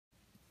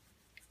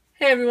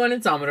Hey everyone,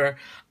 it's Amador.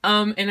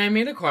 And I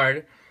made a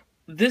card.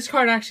 This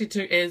card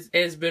actually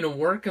has been a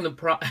work in the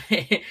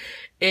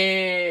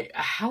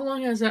how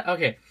long has that?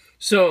 Okay,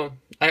 so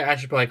I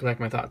should probably collect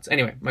my thoughts.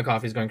 Anyway, my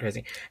coffee's going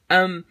crazy.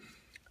 I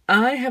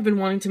have been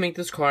wanting to make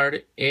this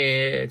card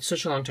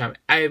such a long time.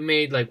 I've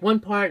made like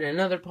one part and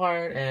another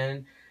part,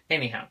 and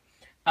anyhow,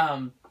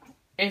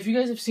 if you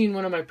guys have seen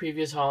one of my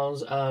previous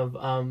hauls of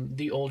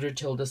the older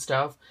Tilda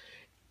stuff.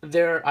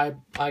 There,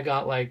 I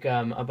got like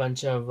a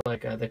bunch of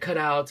like the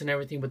cutouts and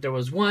everything, but there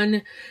was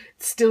one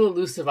still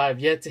elusive. I've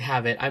yet to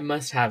have it. I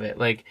must have it,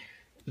 like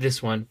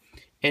this one,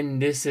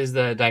 and this is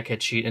the die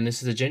cut sheet, and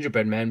this is a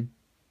gingerbread man.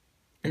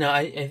 Now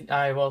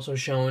I've also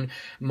shown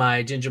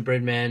my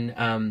gingerbread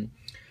man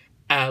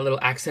little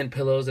accent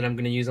pillows that I'm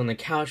gonna use on the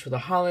couch for the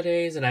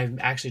holidays, and I've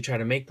actually tried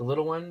to make the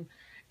little one,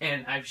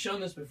 and I've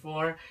shown this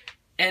before,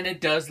 and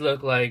it does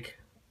look like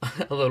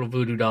a little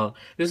voodoo doll.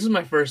 This is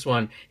my first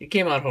one. It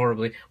came out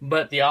horribly,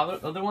 but the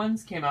other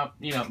ones came out,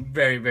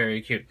 very,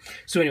 very cute.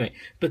 So anyway,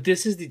 but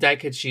this is the die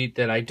cut sheet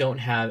that I don't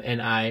have,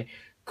 and I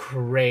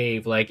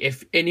crave. Like,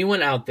 if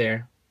anyone out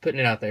there, putting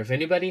it out there, if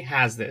anybody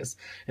has this,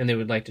 and they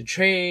would like to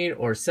trade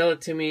or sell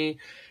it to me,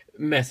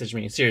 message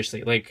me.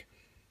 Seriously, like,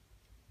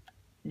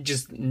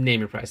 just name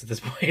your price at this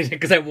point,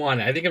 because I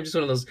want it. I think I'm just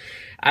one of those,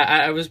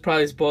 I was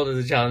probably spoiled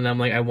as a child, and I'm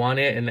like, I want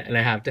it, and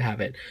I have to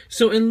have it.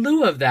 So in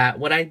lieu of that,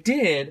 what I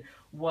did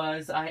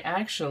was I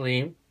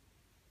actually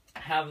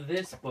have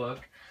this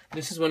book.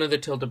 This is one of the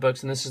Tilda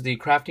books, and this is the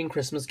Crafting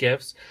Christmas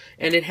Gifts.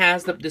 And it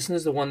has this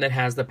is the one that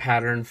has the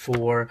pattern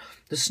for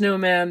the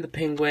snowman, the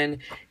penguin,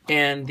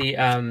 and the,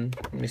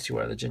 let me see,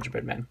 where are the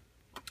gingerbread men?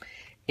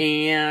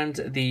 And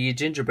the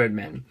gingerbread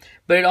men.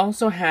 But it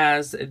also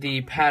has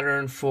the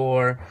pattern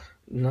for,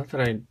 not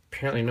that I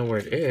apparently know where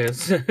it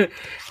is.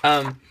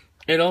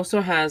 It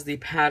also has the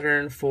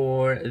pattern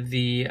for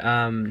the,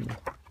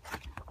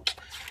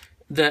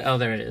 oh,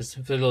 there it is,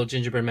 for the little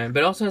gingerbread man.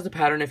 But it also has a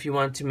pattern if you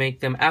want to make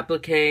them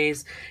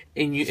appliques,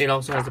 and it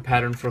also has a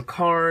pattern for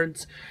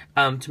cards,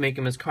 to make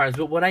them as cards.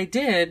 But what I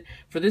did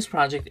for this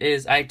project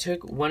is I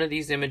took one of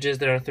these images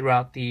that are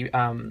throughout the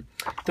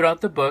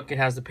book. It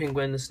has the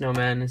penguin, the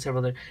snowman, and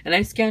several other, and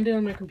I scanned it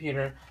on my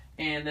computer,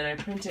 and then I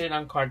printed it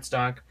on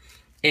cardstock,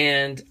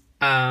 and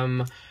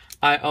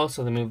I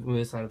also, let me move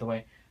this out of the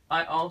way.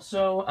 I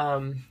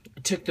also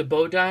took the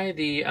bow die,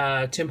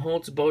 the Tim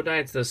Holtz bow die,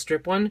 it's the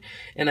strip one,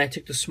 and I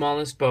took the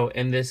smallest bow,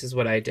 and this is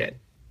what I did.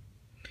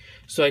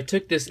 So I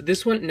took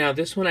this one, now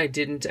this one I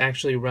didn't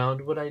actually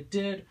round. What I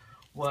did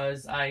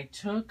was I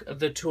took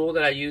the tool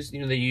that I used,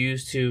 that you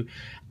use to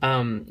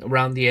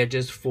round the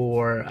edges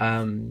for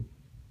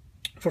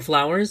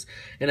flowers,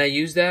 and I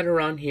used that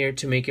around here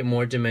to make it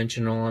more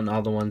dimensional on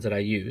all the ones that I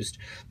used.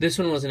 This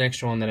one was an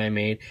extra one that I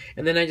made,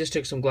 and then I just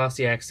took some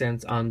glossy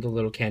accents on the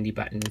little candy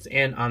buttons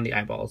and on the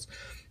eyeballs.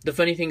 The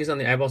funny thing is, on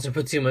the eyeballs I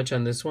put too much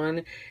on this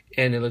one,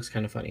 and it looks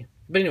kind of funny.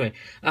 But anyway,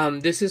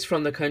 this is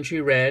from the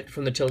Country Red,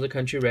 from the Tilda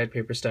Country Red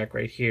paper stack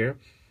right here.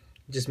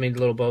 Just made the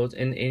little bows,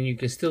 and you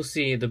can still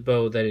see the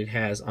bow that it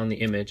has on the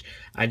image.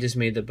 I just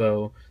made the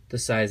bow the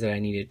size that I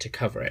needed to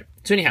cover it.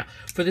 So anyhow,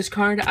 for this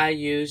card I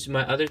used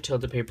my other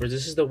Tilda papers.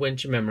 This is the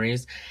Winter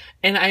Memories,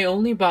 and I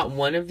only bought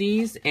one of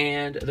these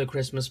and the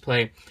Christmas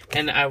Play.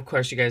 And of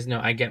course, you guys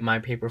know I get my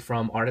paper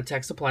from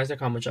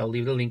artattacksupplies.com, which I'll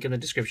leave the link in the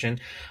description.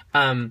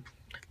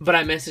 But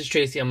I messaged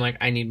Tracy, I'm like,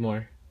 I need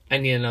more. I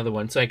need another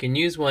one, so I can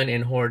use one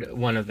and hoard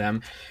one of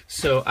them.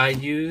 So I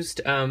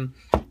used, out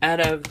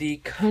of the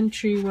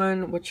country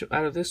one,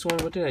 out of this one,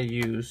 what did I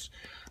use?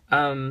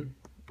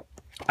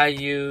 I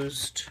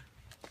used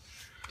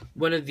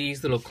one of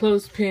these little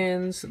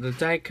clothespins, the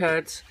die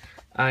cuts.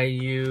 I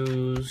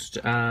used,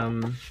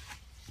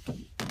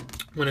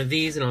 one of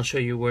these, and I'll show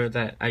you where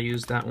I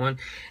used that one.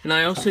 And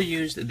I also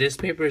used this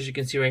paper, as you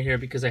can see right here,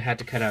 because I had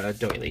to cut out a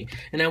doily.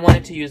 And I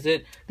wanted to use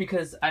it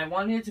because I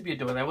wanted it to be a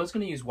doily. I was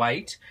going to use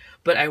white,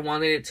 but I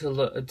wanted it to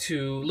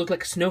look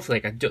like a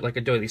snowflake, like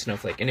a doily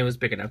snowflake, and it was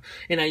big enough.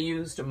 And I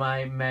used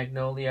my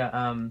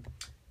Magnolia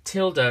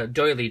Tilda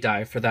doily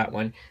die for that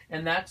one.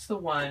 And that's the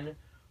one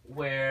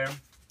where,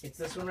 it's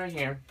this one right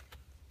here.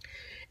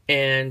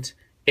 And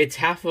it's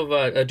half of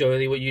a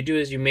doily. What you do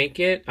is you make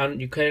it,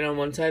 you cut it on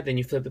one side, then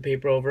you flip the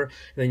paper over, and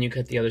then you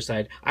cut the other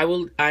side. I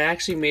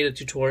actually made a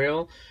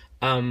tutorial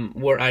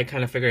where I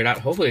kind of figured it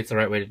out. Hopefully it's the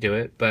right way to do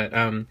it, but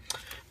on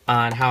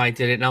how I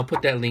did it, and I'll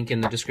put that link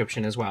in the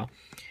description as well.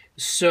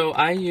 So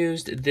I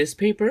used this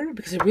paper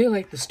because I really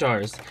like the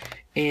stars,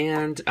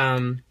 and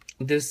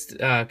this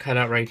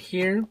cutout right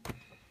here,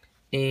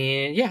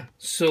 and yeah.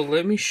 So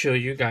let me show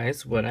you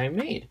guys what I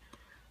made.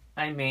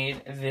 I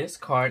made this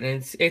card,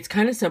 and it's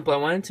kind of simple. I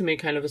wanted to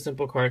make kind of a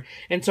simple card,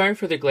 and sorry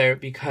for the glare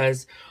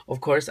because, of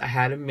course, I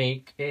had to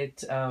make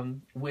it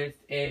with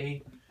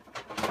a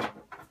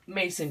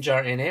mason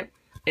jar in it,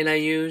 and I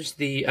used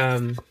the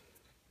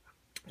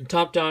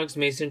Top Dogs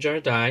mason jar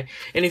die.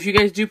 And if you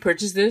guys do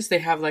purchase this, they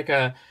have like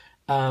a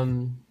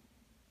and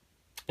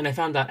I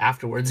found out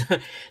afterwards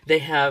they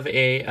have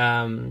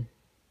a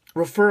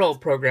referral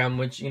program,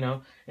 which, you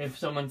know, if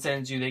someone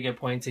sends you, they get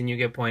points and you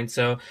get points.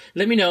 So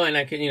let me know and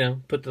I can, you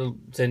know,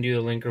 send you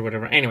the link or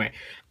whatever. Anyway,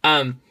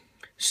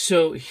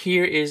 so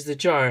here is the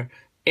jar.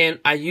 And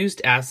I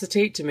used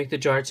acetate to make the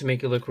jar to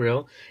make it look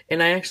real.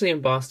 And I actually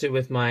embossed it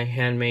with my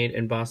handmade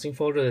embossing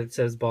folder that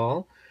says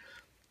ball.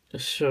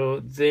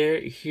 So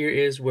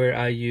here's where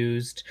I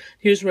used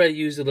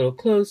a little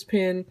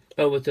clothespin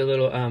with the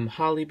little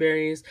holly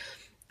berries.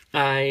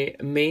 I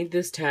made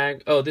this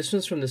tag. Oh, this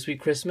one's from the Sweet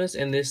Christmas,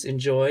 and this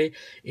Enjoy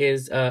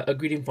is a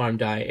greeting farm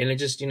die, and it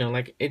just, you know,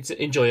 like, it's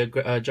Enjoy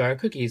a jar of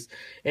cookies.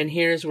 And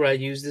here's where I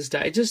use this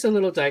die, just a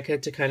little die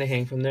cut to kind of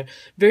hang from there.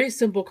 Very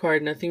simple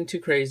card, nothing too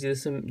crazy.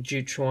 There's some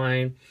jute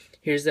twine.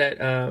 Here's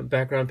that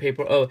background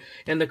paper. Oh,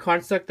 and the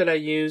cardstock that I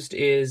used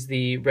is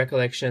the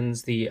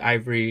Recollections, the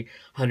Ivory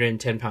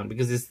 110 pound,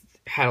 because this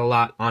had a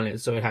lot on it,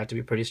 so it had to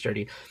be pretty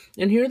sturdy.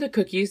 And here are the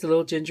cookies, the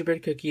little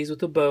gingerbread cookies with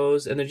the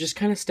bows, and they're just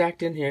kind of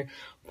stacked in here,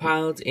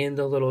 piled in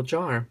the little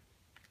jar.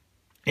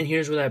 And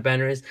here's where that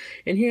banner is.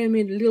 And here I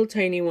made a little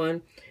tiny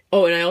one.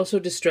 Oh, and I also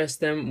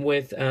distressed them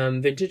with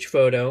vintage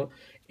photo,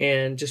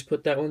 and just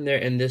put that one there,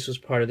 and this was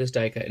part of this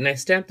die cut. And I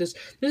stamped this.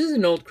 This is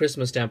an old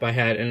Christmas stamp I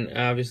had, and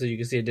obviously you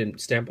can see it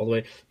didn't stamp all the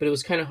way, but it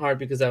was kind of hard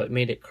because that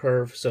made it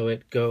curve so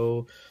it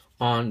go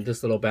on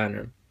this little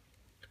banner.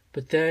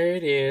 But there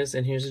it is,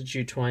 and here's the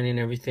jute twine and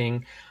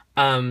everything.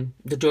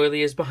 The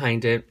doily is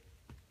behind it.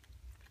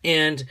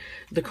 And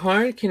the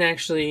card can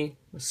actually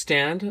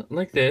stand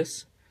like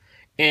this.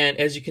 And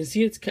as you can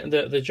see, it's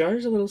the jar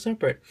is a little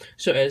separate.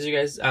 So as you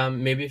guys,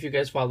 maybe if you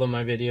guys follow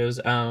my videos,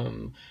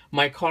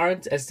 my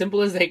cards, as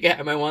simple as they get,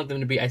 I want them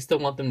to be, I still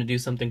want them to do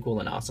something cool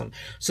and awesome.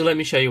 So let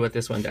me show you what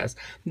this one does.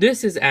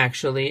 This is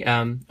actually,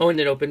 oh, and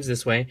it opens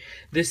this way.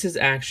 This is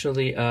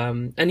actually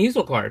an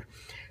easel card.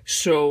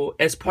 So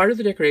as part of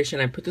the decoration,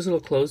 I put this little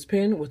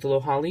clothespin with the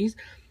little hollies,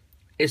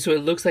 so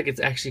it looks like it's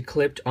actually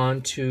clipped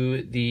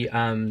onto the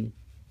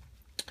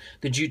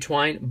jute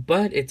twine,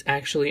 but it's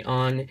actually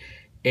on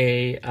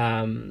a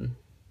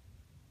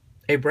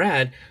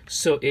brad,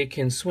 so it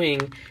can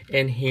swing.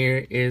 And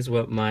here is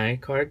what my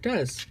card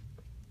does.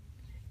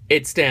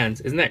 It stands.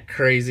 Isn't that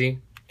crazy?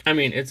 I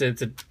mean, it's a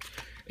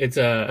it's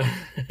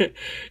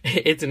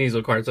an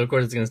easel card, so of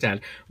course it's gonna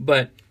stand.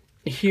 But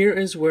here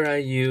is where I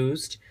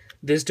used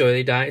this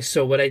doily die.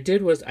 So what I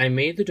did was I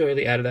made the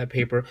doily out of that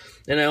paper,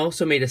 and I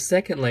also made a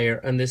second layer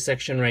on this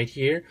section right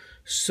here.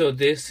 So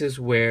this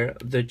is where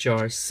the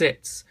jar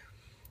sits.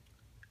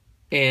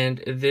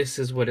 And this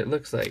is what it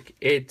looks like.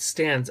 It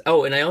stands.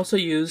 Oh, and I also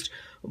used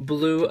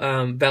blue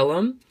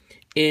vellum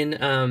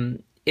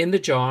in the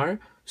jar,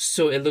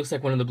 so it looks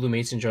like one of the blue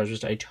mason jars,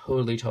 which I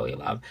totally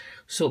love.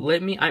 So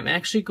I'm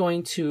actually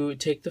going to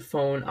take the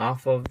phone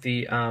off of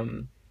the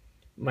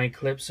my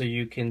clip so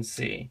you can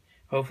see.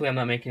 Hopefully I'm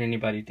not making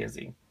anybody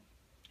dizzy.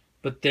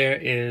 But there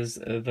is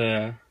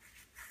and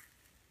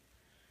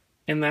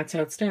that's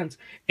how it stands.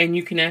 And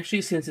you can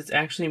actually, since it's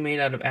actually made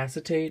out of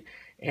acetate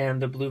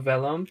and the blue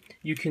vellum,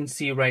 you can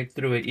see right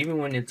through it. Even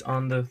when it's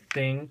on the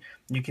thing,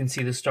 you can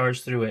see the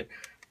stars through it.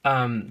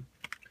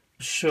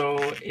 So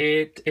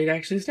it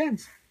actually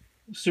stands.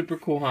 Super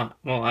cool, huh?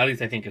 Well, at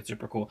least I think it's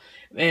super cool.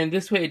 And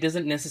this way, it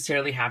doesn't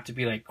necessarily have to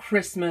be like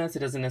Christmas. It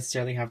doesn't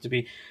necessarily have to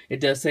be, it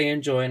does say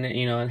enjoy, and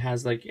you know, it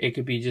has like, it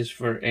could be just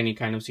for any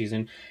kind of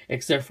season,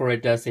 except for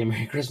it does say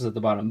Merry Christmas at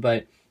the bottom,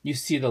 but you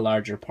see the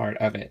larger part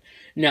of it.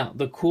 Now,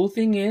 the cool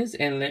thing is,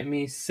 and let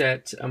me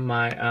set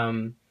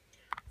my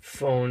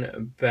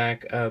phone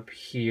back up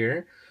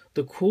here.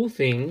 The cool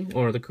thing,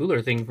 or the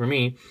cooler thing for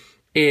me,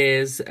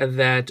 is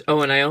that,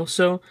 oh, and I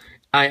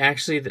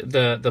actually,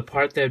 the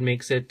part that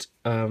makes it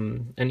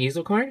an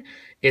easel card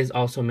is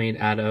also made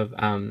out of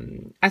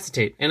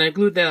acetate. And I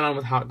glued that on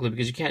with hot glue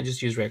because you can't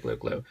just use regular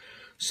glue.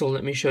 So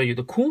let me show you.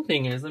 The cool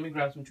thing is, let me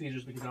grab some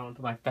tweezers because I don't want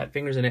to put my fat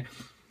fingers in it.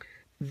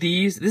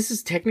 This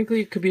is technically,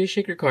 it could be a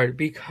shaker card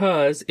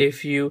because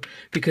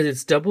because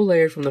it's double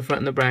layered from the front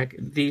and the back,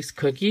 these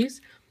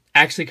cookies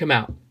actually come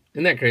out.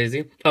 Isn't that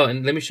crazy? Oh,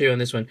 and let me show you on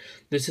this one.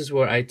 This is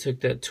where I took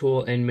that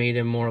tool and made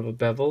it more of a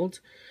beveled,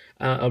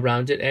 a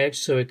rounded edge,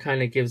 so it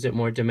kind of gives it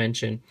more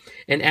dimension.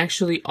 And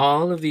actually,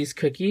 all of these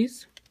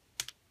cookies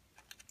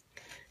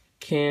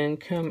can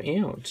come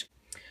out.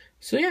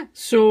 So yeah,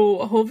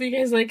 so hopefully you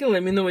guys like it.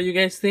 Let me know what you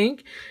guys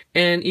think.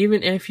 And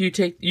even if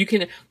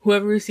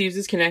whoever receives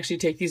this can actually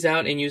take these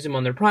out and use them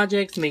on their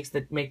projects, make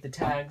the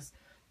tags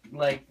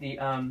like the,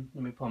 let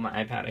me pull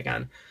my iPad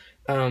again,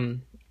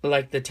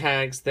 like the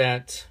tags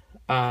that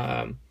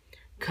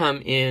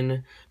come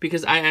in,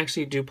 because I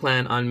actually do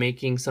plan on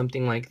making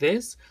something like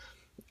this,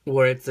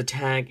 where it's the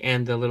tag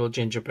and the little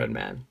gingerbread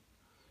man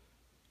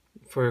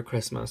for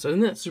Christmas. So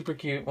isn't that super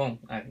cute? Well,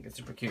 I think it's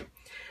super cute.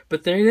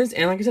 But there it is.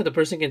 And like I said, the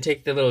person can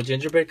take the little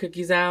gingerbread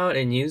cookies out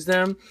and use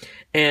them,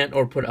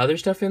 or put other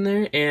stuff in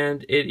there,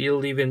 and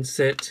it'll even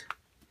sit.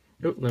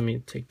 Oh, let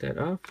me take that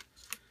off.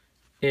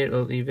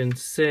 It'll even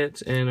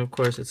sit, and of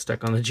course it's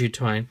stuck on the jute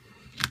twine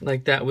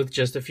like that with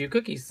just a few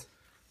cookies.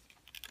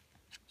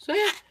 So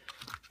yeah,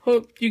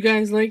 Hope you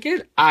guys like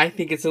it. I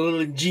think it's a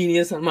little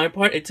ingenious on my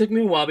part. It took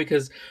me a while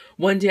because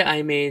one day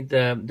I made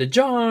the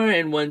jar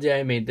and one day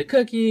I made the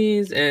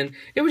cookies, and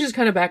it was just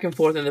kind of back and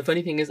forth. And the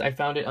funny thing is I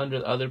found it under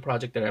the other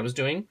project that I was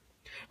doing.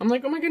 I'm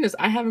like, oh my goodness,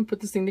 I haven't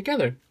put this thing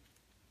together.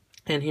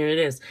 And here it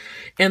is.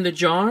 And the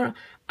jar,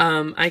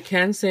 I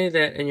can say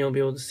that, and you'll be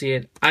able to see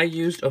it, I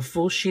used a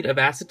full sheet of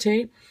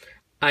acetate.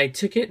 I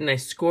took it and I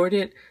scored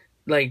it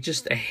like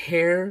just a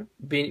hair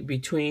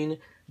between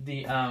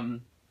the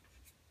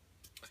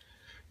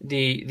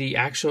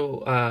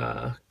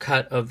actual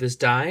cut of this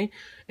die,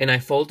 and I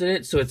folded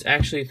it so it's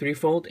actually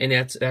threefold, and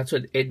that's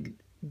what it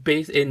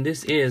and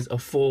this is a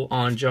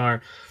full-on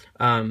jar,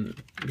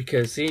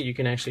 because see, you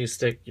can actually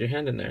stick your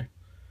hand in there.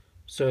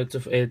 So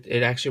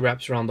it actually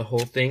wraps around the whole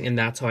thing, and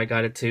that's how I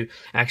got it to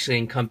actually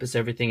encompass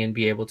everything and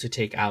be able to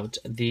take out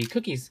the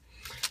cookies.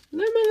 They're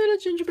my little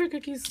gingerbread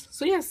cookies.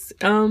 So yes,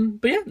 but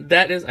yeah,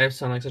 that is, I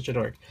sound like such a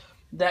dork.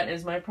 That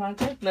is my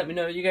project. Let me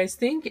know what you guys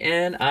think,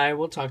 and I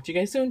will talk to you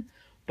guys soon.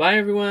 Bye,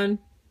 everyone.